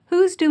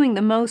Who's doing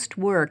the most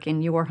work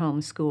in your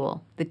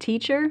homeschool, the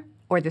teacher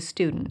or the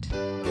student?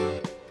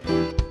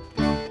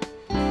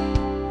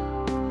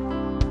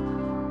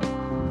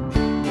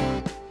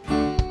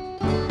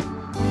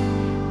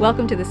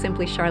 Welcome to the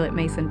Simply Charlotte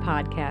Mason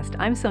podcast.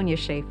 I'm Sonia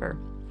Schaefer.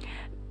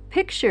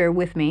 Picture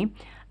with me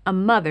a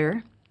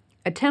mother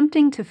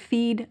attempting to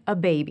feed a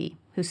baby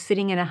who's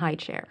sitting in a high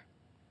chair.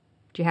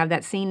 Do you have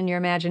that scene in your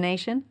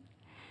imagination?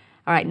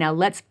 All right, now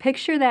let's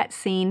picture that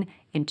scene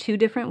in two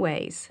different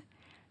ways.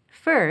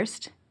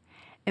 First,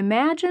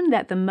 imagine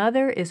that the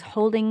mother is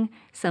holding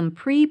some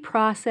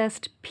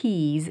pre-processed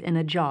peas in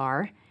a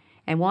jar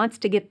and wants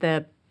to get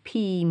the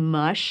pea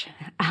mush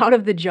out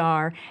of the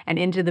jar and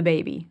into the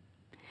baby.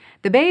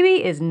 The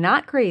baby is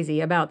not crazy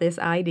about this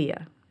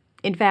idea.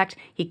 In fact,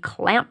 he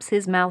clamps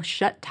his mouth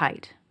shut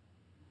tight.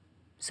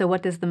 So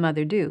what does the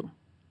mother do?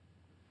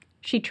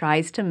 She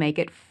tries to make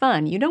it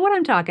fun. You know what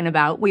I'm talking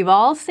about. We've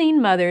all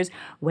seen mothers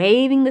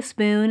waving the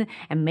spoon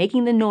and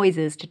making the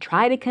noises to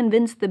try to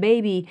convince the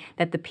baby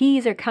that the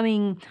peas are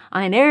coming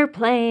on an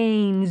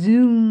airplane,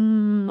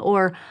 zoom,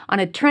 or on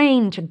a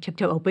train,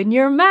 to open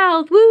your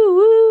mouth, woo,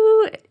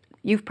 woo.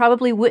 You've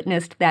probably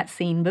witnessed that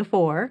scene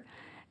before.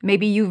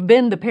 Maybe you've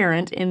been the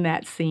parent in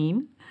that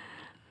scene.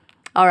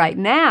 All right,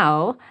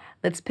 now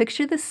let's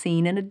picture the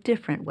scene in a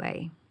different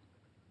way.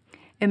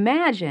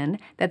 Imagine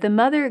that the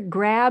mother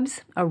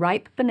grabs a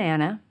ripe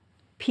banana,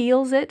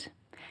 peels it,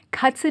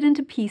 cuts it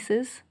into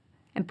pieces,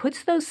 and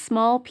puts those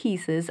small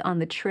pieces on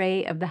the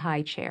tray of the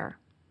high chair.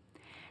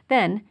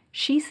 Then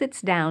she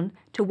sits down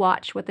to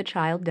watch what the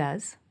child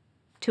does,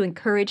 to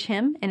encourage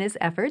him in his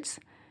efforts,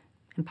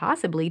 and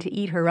possibly to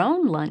eat her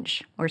own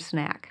lunch or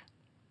snack.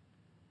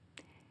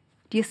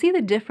 Do you see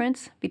the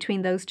difference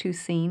between those two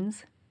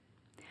scenes?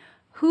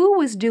 Who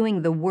was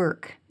doing the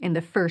work in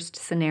the first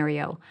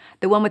scenario,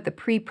 the one with the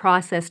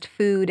pre-processed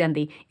food and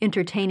the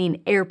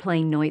entertaining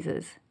airplane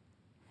noises?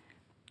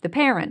 The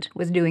parent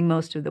was doing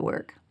most of the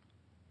work.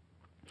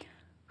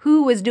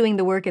 Who was doing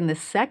the work in the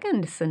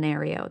second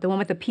scenario, the one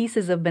with the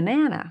pieces of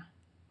banana?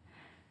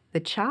 The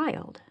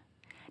child.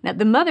 Now,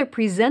 the mother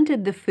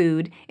presented the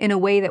food in a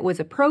way that was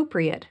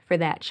appropriate for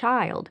that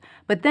child,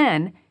 but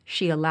then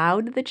she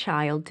allowed the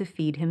child to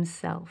feed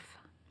himself.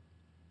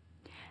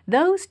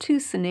 Those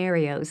two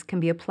scenarios can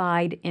be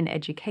applied in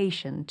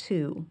education,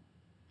 too.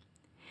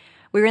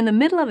 We're in the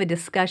middle of a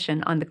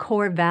discussion on the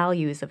core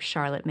values of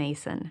Charlotte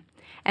Mason,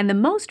 and the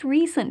most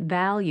recent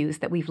values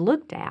that we've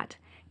looked at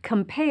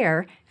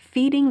compare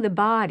feeding the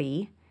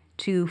body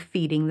to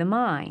feeding the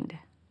mind.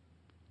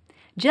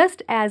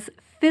 Just as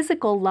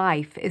physical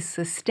life is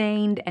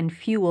sustained and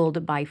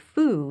fueled by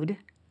food,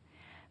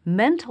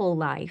 mental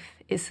life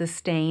is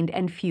sustained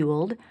and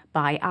fueled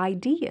by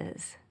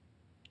ideas.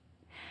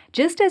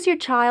 Just as your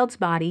child's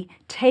body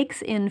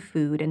takes in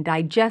food and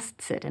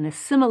digests it and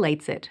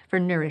assimilates it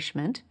for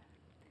nourishment,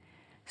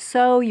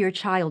 so your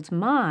child's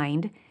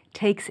mind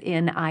takes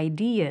in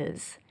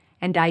ideas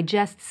and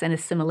digests and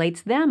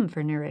assimilates them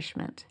for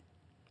nourishment.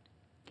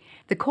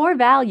 The core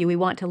value we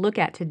want to look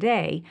at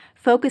today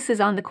focuses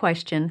on the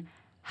question,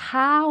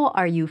 how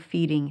are you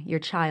feeding your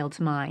child's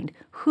mind?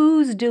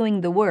 Who's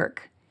doing the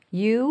work,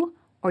 you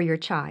or your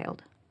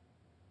child?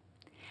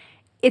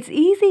 It's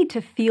easy to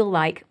feel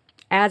like,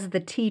 as the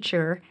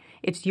teacher,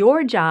 it's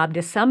your job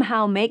to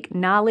somehow make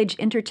knowledge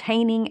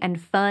entertaining and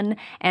fun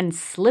and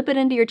slip it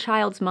into your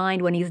child's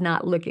mind when he's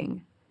not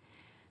looking.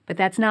 But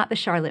that's not the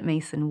Charlotte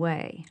Mason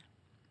way.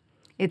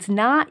 It's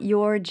not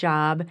your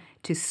job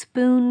to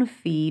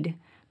spoon-feed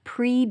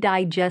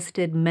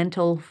pre-digested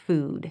mental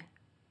food.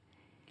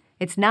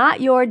 It's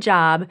not your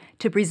job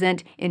to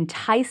present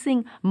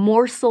enticing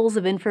morsels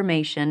of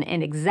information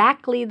in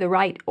exactly the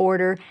right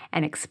order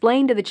and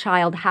explain to the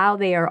child how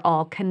they are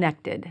all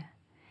connected.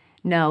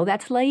 No,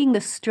 that's laying the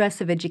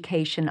stress of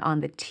education on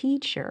the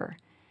teacher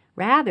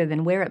rather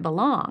than where it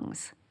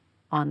belongs,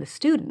 on the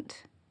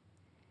student.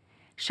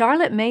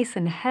 Charlotte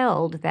Mason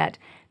held that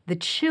the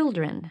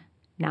children,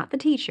 not the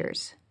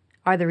teachers,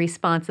 are the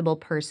responsible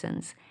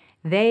persons.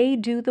 They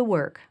do the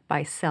work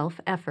by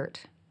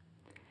self-effort.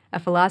 A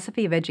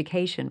Philosophy of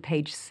Education,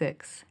 page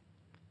 6.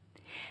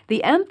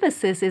 The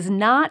emphasis is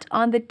not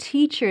on the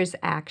teacher's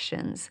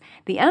actions.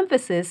 The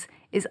emphasis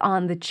is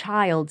on the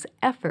child's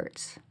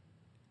efforts.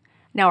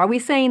 Now, are we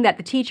saying that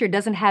the teacher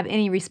doesn't have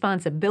any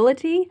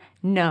responsibility?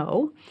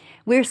 No.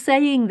 We're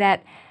saying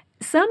that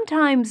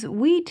sometimes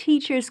we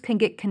teachers can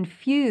get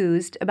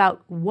confused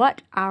about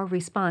what our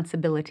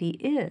responsibility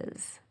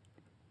is.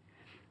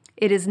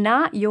 It is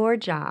not your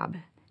job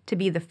to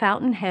be the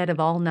fountainhead of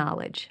all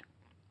knowledge.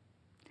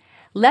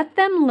 Let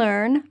them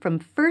learn from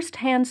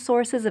first-hand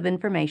sources of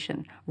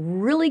information,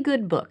 really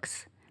good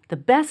books, the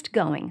best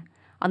going,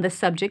 on the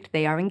subject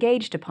they are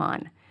engaged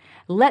upon.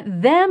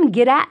 Let them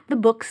get at the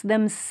books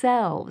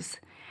themselves,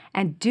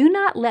 and do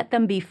not let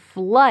them be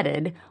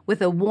flooded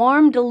with a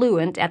warm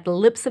diluent at the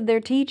lips of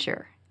their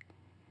teacher.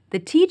 The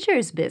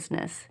teacher's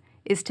business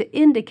is to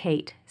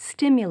indicate,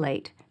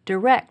 stimulate,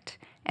 direct,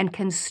 and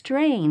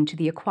constrain to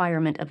the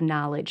acquirement of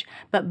knowledge,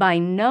 but by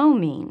no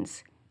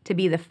means to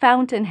be the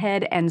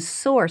fountainhead and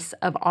source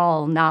of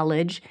all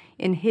knowledge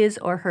in his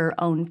or her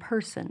own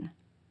person.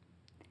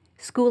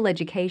 School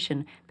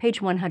Education,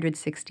 page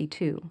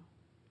 162.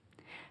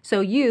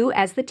 So you,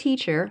 as the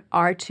teacher,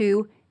 are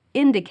to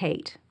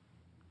indicate.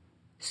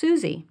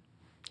 Susie,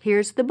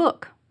 here's the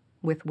book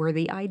with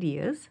worthy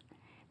ideas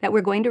that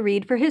we're going to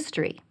read for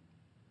history.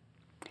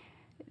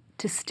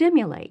 To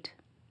stimulate.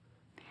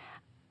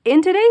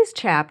 In today's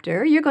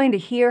chapter, you're going to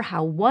hear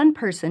how one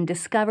person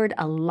discovered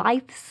a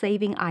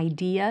life-saving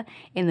idea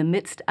in the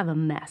midst of a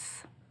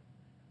mess.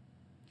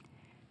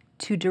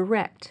 To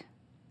direct.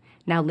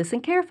 Now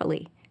listen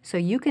carefully so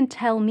you can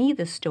tell me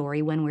the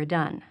story when we're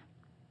done.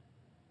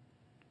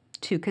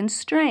 To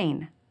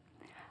constrain.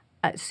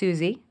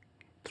 Susie,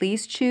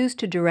 please choose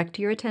to direct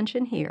your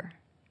attention here.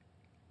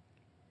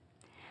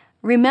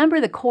 Remember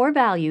the core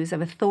values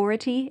of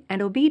authority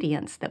and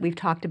obedience that we've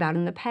talked about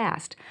in the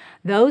past.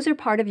 Those are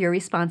part of your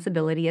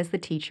responsibility as the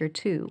teacher,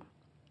 too.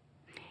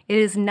 It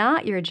is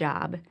not your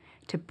job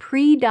to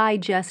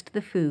pre-digest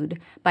the food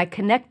by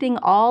connecting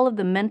all of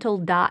the mental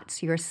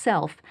dots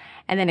yourself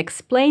and then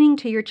explaining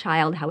to your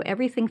child how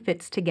everything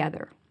fits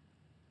together.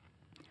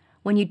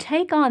 When you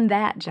take on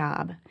that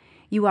job,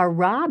 you are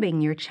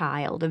robbing your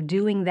child of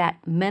doing that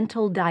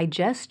mental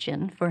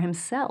digestion for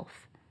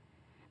himself.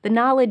 The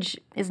knowledge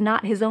is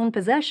not his own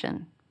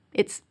possession.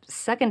 It's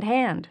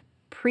secondhand,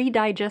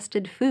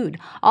 pre-digested food.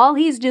 All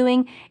he's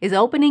doing is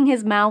opening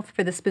his mouth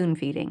for the spoon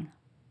feeding.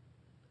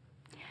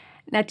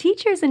 Now,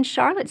 teachers in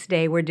Charlotte's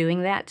day were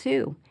doing that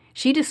too.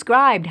 She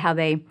described how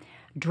they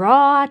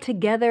draw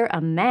together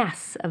a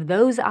mass of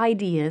those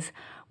ideas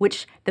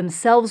which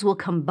themselves will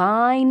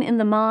combine in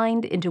the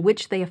mind into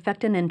which they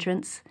effect an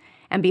entrance,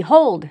 and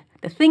behold,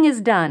 the thing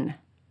is done.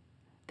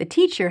 The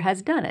teacher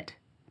has done it.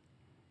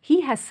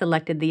 He has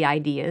selected the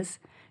ideas,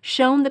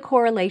 shown the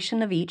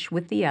correlation of each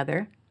with the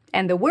other,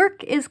 and the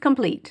work is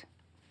complete.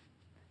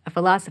 A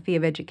Philosophy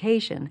of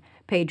Education,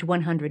 page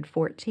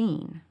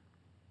 114.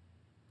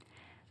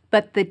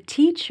 But the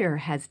teacher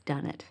has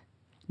done it,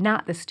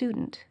 not the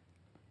student.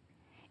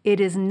 It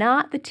is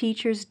not the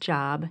teacher's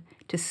job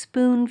to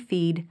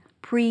spoon-feed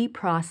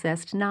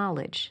pre-processed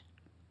knowledge.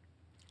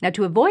 Now,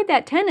 to avoid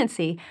that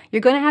tendency,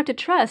 you're going to have to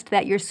trust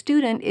that your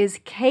student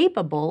is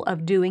capable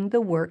of doing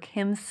the work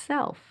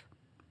himself.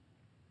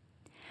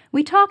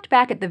 We talked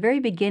back at the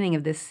very beginning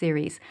of this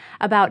series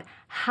about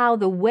how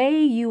the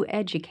way you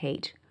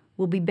educate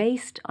will be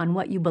based on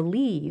what you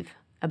believe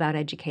about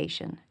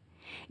education.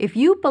 If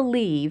you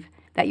believe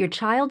that your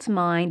child's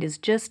mind is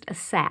just a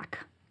sack,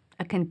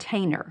 a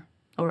container,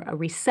 or a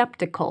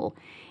receptacle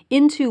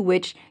into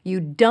which you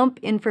dump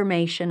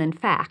information and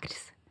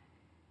facts,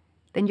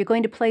 then you're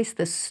going to place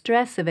the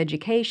stress of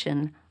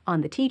education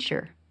on the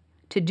teacher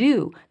to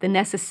do the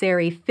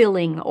necessary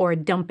filling or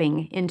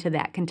dumping into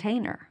that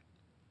container.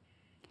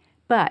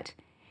 But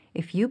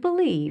if you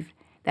believe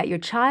that your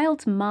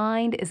child's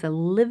mind is a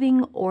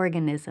living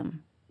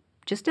organism,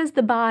 just as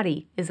the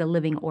body is a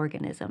living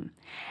organism,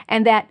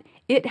 and that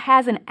it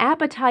has an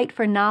appetite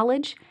for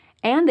knowledge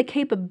and the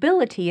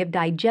capability of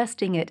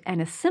digesting it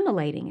and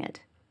assimilating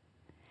it,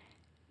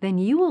 then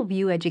you will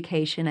view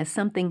education as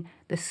something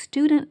the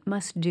student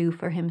must do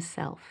for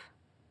himself.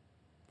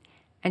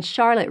 And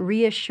Charlotte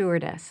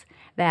reassured us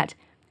that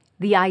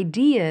the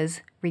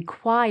ideas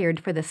required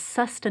for the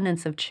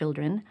sustenance of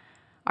children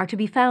are to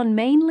be found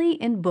mainly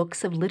in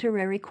books of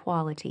literary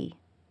quality.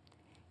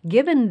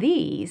 Given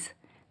these,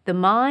 the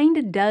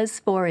mind does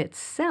for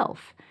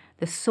itself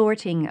the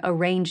sorting,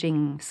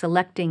 arranging,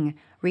 selecting,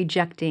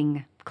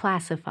 rejecting,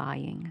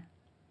 classifying.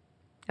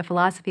 A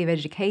Philosophy of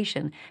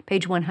Education,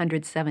 page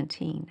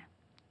 117.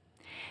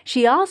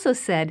 She also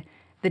said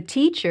the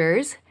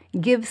teachers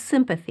give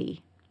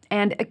sympathy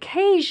and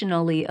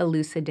occasionally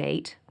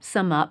elucidate,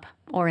 sum up,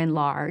 or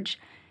enlarge,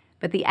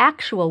 but the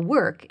actual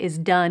work is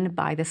done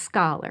by the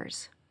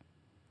scholars.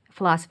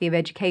 Philosophy of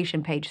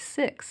Education, page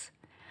 6.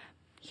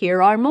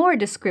 Here are more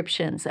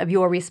descriptions of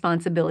your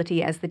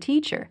responsibility as the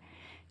teacher.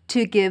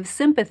 To give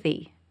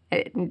sympathy.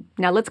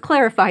 Now let's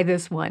clarify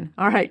this one.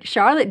 All right,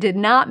 Charlotte did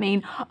not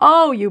mean,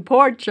 oh, you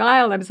poor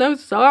child, I'm so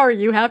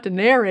sorry you have to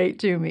narrate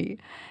to me.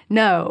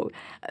 No,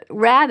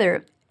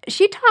 rather,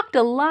 she talked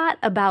a lot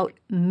about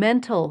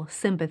mental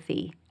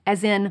sympathy,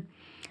 as in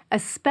a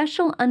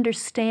special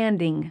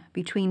understanding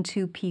between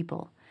two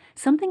people,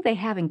 something they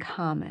have in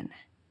common.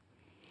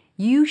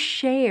 You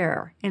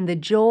share in the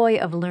joy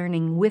of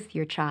learning with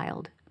your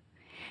child.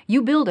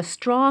 You build a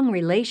strong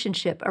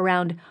relationship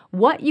around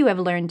what you have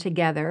learned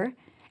together,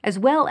 as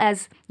well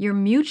as your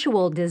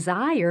mutual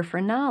desire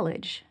for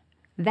knowledge.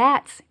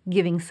 That's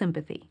giving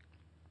sympathy.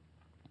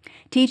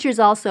 Teachers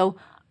also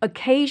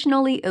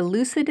occasionally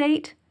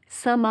elucidate,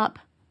 sum up,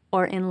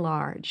 or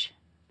enlarge.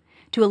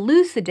 To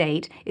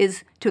elucidate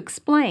is to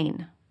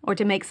explain or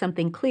to make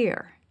something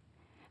clear.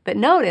 But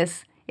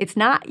notice, it's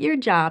not your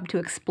job to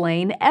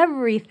explain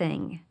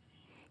everything.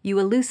 You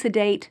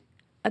elucidate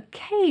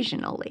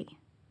occasionally.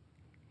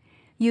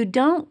 You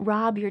don't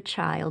rob your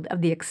child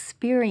of the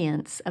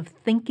experience of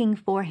thinking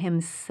for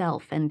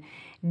himself and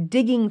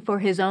digging for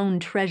his own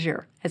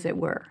treasure, as it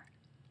were.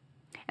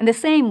 And the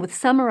same with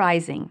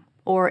summarizing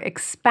or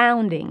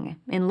expounding,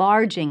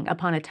 enlarging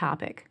upon a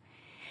topic.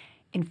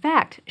 In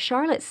fact,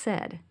 Charlotte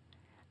said,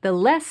 the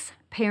less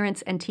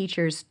parents and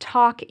teachers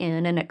talk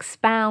in and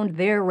expound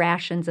their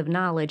rations of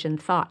knowledge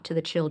and thought to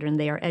the children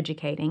they are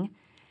educating,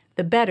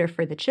 the better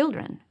for the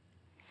children.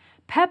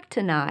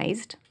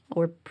 Peptonized,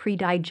 or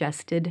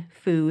predigested,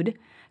 food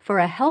for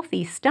a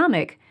healthy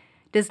stomach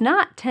does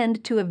not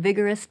tend to a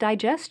vigorous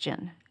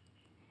digestion.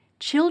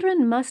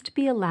 Children must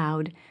be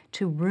allowed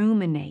to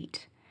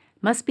ruminate,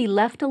 must be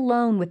left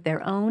alone with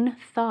their own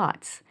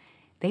thoughts.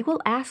 They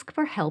will ask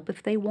for help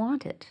if they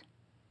want it.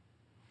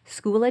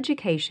 School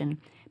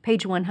Education,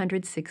 page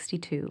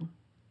 162.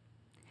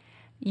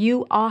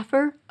 You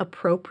offer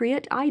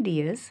appropriate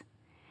ideas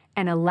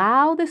and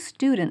allow the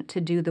student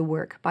to do the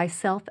work by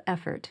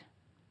self-effort.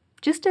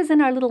 Just as in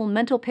our little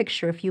mental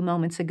picture a few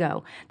moments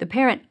ago, the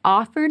parent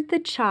offered the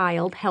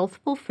child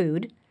healthful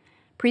food,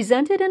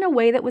 presented in a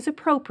way that was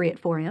appropriate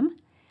for him,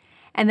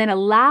 and then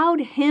allowed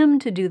him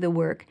to do the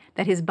work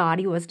that his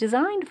body was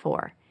designed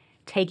for,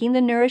 taking the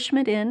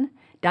nourishment in,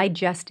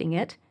 digesting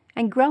it,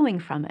 and growing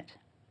from it.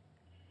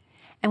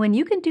 And when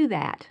you can do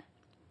that,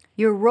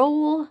 your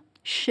role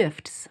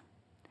shifts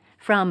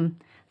from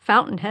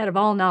fountainhead of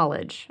all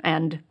knowledge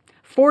and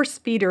force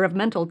feeder of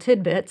mental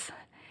tidbits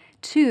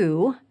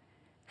to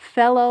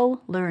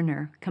fellow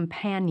learner,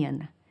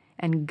 companion,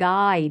 and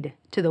guide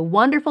to the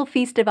wonderful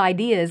feast of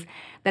ideas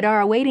that are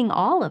awaiting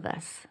all of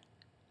us.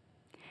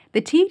 The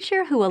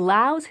teacher who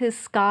allows his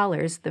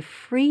scholars the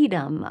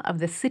freedom of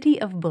the city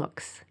of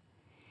books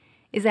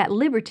is at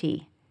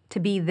liberty to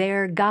be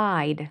their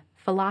guide,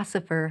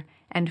 philosopher,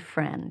 and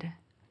friend,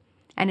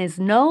 and is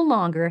no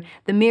longer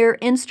the mere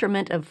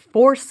instrument of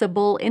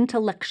forcible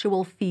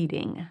intellectual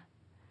feeding.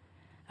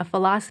 A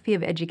Philosophy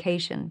of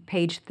Education,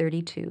 page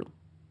 32.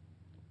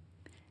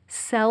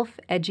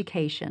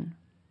 Self-education.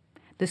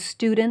 The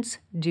students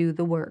do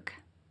the work.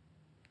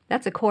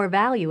 That's a core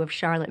value of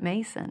Charlotte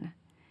Mason.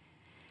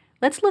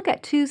 Let's look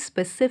at two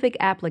specific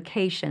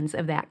applications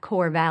of that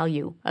core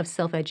value of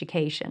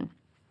self-education.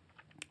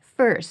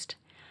 First,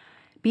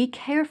 be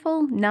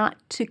careful not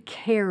to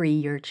carry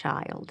your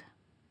child.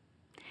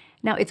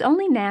 Now, it's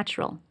only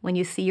natural when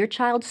you see your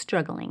child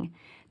struggling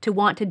to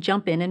want to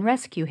jump in and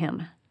rescue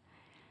him.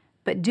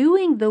 But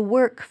doing the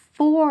work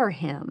for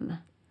him,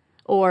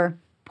 or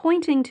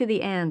pointing to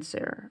the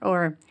answer,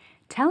 or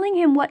telling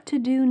him what to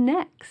do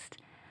next,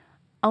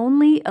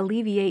 only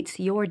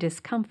alleviates your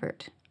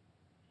discomfort.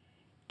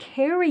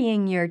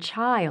 Carrying your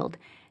child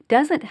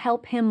doesn't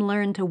help him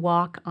learn to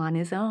walk on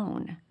his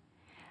own.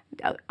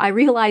 I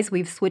realize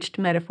we've switched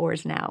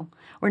metaphors now.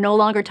 We're no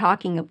longer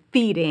talking of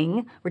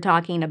feeding, we're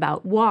talking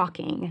about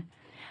walking.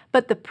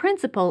 But the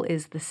principle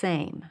is the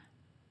same.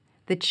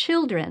 The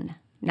children,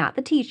 not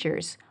the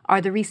teachers, are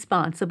the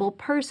responsible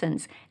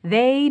persons.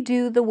 They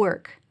do the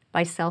work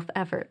by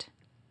self-effort.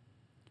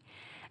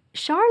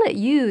 Charlotte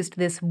used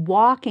this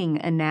walking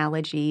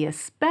analogy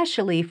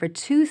especially for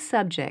two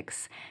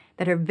subjects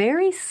that are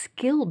very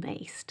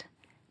skill-based,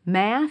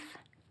 math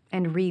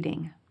and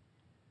reading.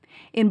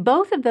 In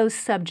both of those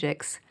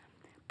subjects,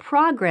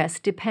 progress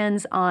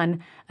depends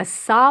on a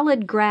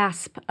solid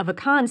grasp of a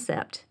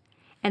concept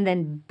and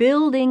then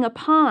building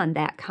upon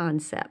that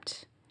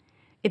concept.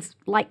 It's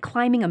like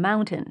climbing a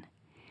mountain.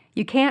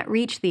 You can't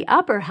reach the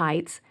upper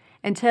heights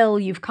until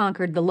you've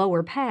conquered the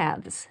lower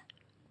paths.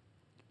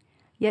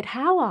 Yet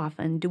how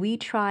often do we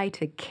try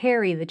to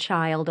carry the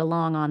child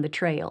along on the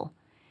trail?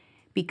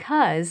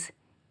 Because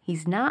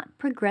he's not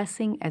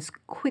progressing as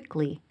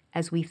quickly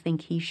as we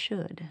think he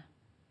should.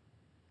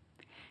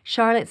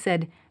 Charlotte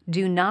said,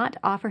 do not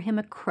offer him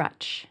a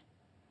crutch.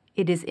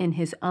 It is in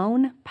his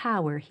own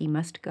power he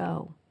must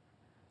go.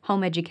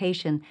 Home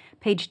Education,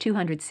 page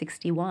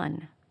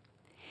 261.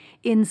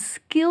 In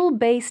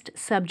skill-based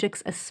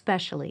subjects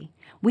especially,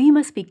 we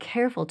must be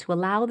careful to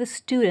allow the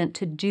student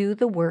to do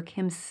the work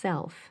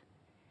himself.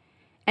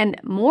 And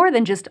more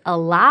than just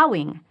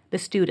allowing the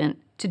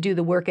student to do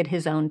the work at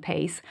his own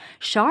pace,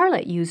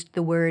 Charlotte used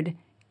the word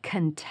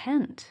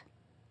content.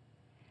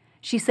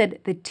 She said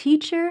the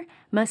teacher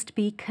must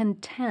be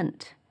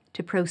content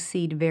to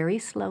proceed very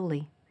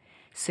slowly,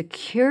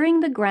 securing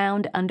the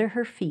ground under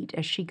her feet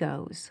as she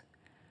goes.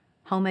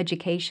 Home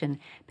Education,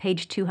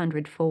 page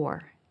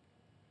 204.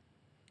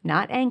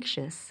 Not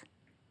anxious,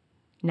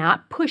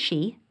 not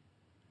pushy,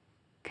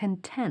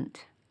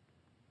 content.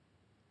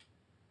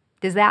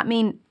 Does that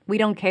mean we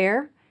don't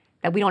care?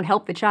 That we don't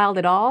help the child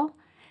at all?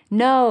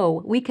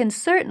 No, we can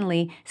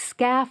certainly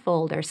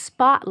scaffold or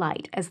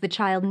spotlight as the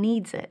child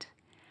needs it.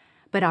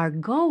 But our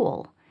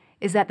goal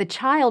is that the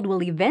child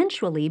will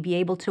eventually be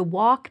able to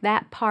walk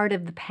that part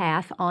of the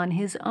path on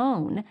his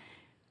own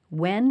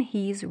when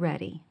he's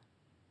ready.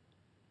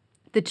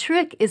 The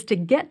trick is to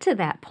get to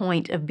that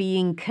point of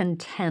being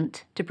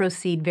content to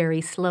proceed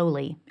very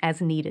slowly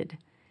as needed.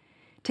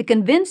 To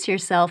convince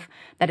yourself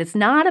that it's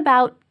not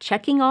about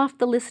checking off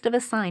the list of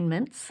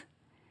assignments.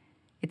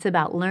 It's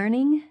about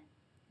learning,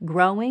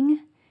 growing,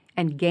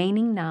 and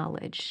gaining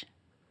knowledge.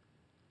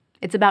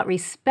 It's about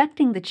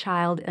respecting the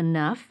child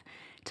enough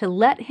to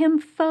let him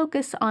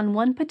focus on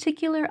one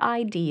particular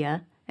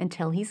idea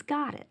until he's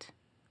got it.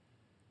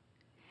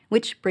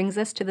 Which brings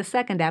us to the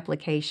second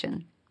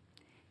application.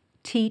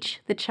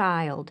 Teach the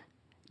child,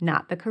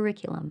 not the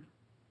curriculum.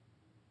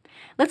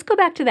 Let's go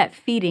back to that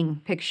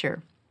feeding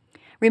picture.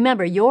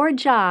 Remember, your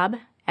job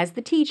as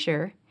the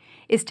teacher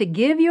is to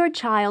give your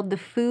child the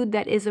food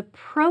that is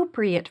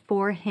appropriate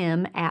for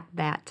him at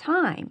that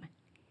time.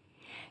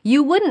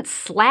 You wouldn't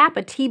slap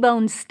a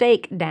T-bone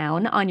steak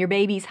down on your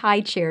baby's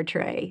high chair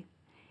tray.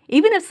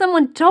 Even if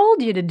someone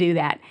told you to do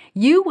that,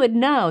 you would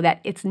know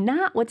that it's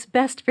not what's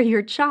best for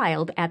your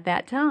child at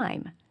that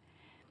time.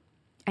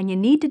 And you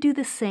need to do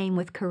the same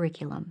with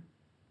curriculum.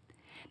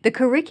 The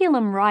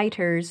curriculum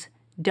writers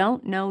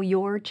don't know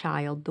your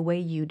child the way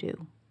you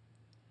do.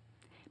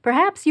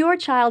 Perhaps your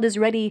child is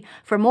ready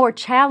for more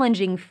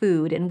challenging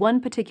food in one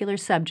particular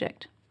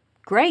subject.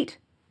 Great,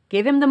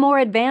 give him the more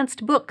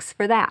advanced books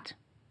for that.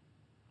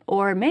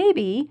 Or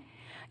maybe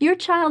your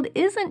child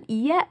isn't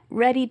yet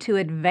ready to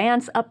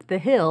advance up the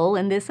hill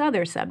in this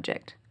other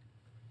subject.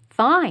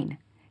 Fine,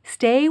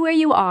 stay where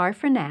you are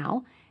for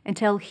now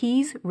until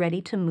he's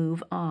ready to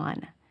move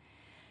on.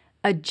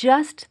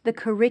 Adjust the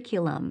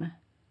curriculum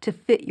to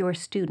fit your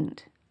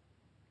student.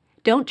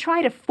 Don't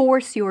try to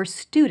force your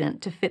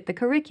student to fit the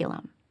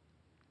curriculum.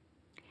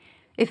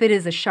 If it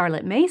is a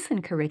Charlotte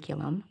Mason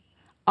curriculum,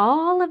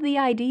 all of the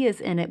ideas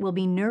in it will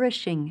be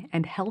nourishing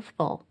and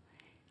healthful.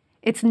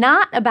 It's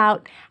not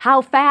about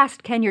how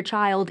fast can your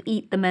child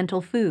eat the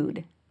mental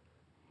food.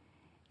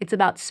 It's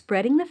about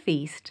spreading the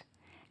feast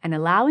and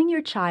allowing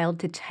your child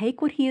to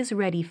take what he is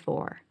ready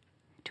for,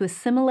 to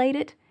assimilate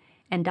it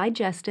and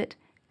digest it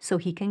so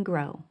he can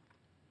grow.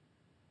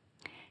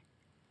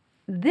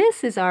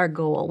 This is our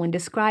goal when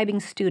describing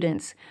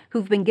students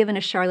who've been given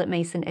a Charlotte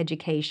Mason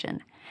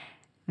education.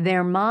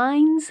 Their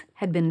minds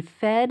had been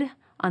fed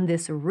on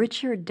this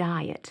richer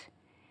diet,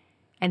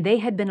 and they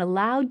had been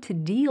allowed to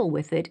deal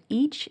with it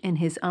each in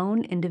his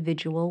own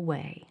individual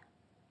way.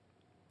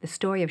 The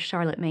Story of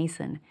Charlotte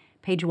Mason,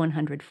 page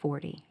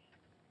 140.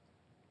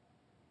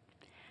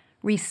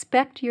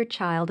 Respect your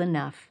child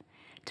enough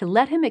to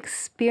let him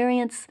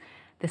experience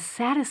the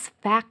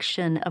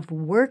satisfaction of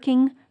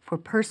working for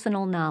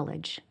personal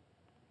knowledge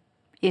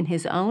in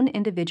his own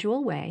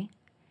individual way,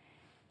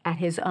 at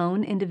his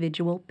own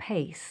individual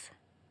pace.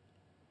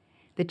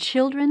 The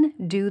children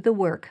do the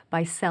work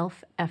by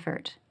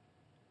self-effort.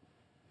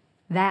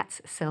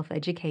 That's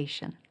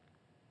self-education.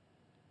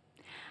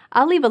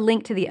 I'll leave a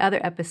link to the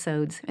other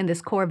episodes in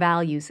this Core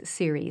Values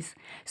series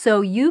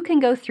so you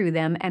can go through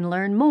them and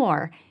learn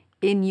more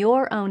in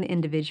your own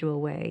individual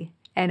way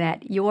and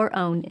at your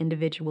own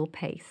individual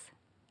pace.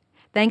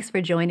 Thanks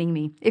for joining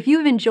me. If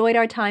you've enjoyed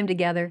our time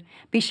together,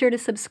 be sure to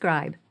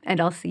subscribe,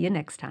 and I'll see you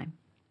next time.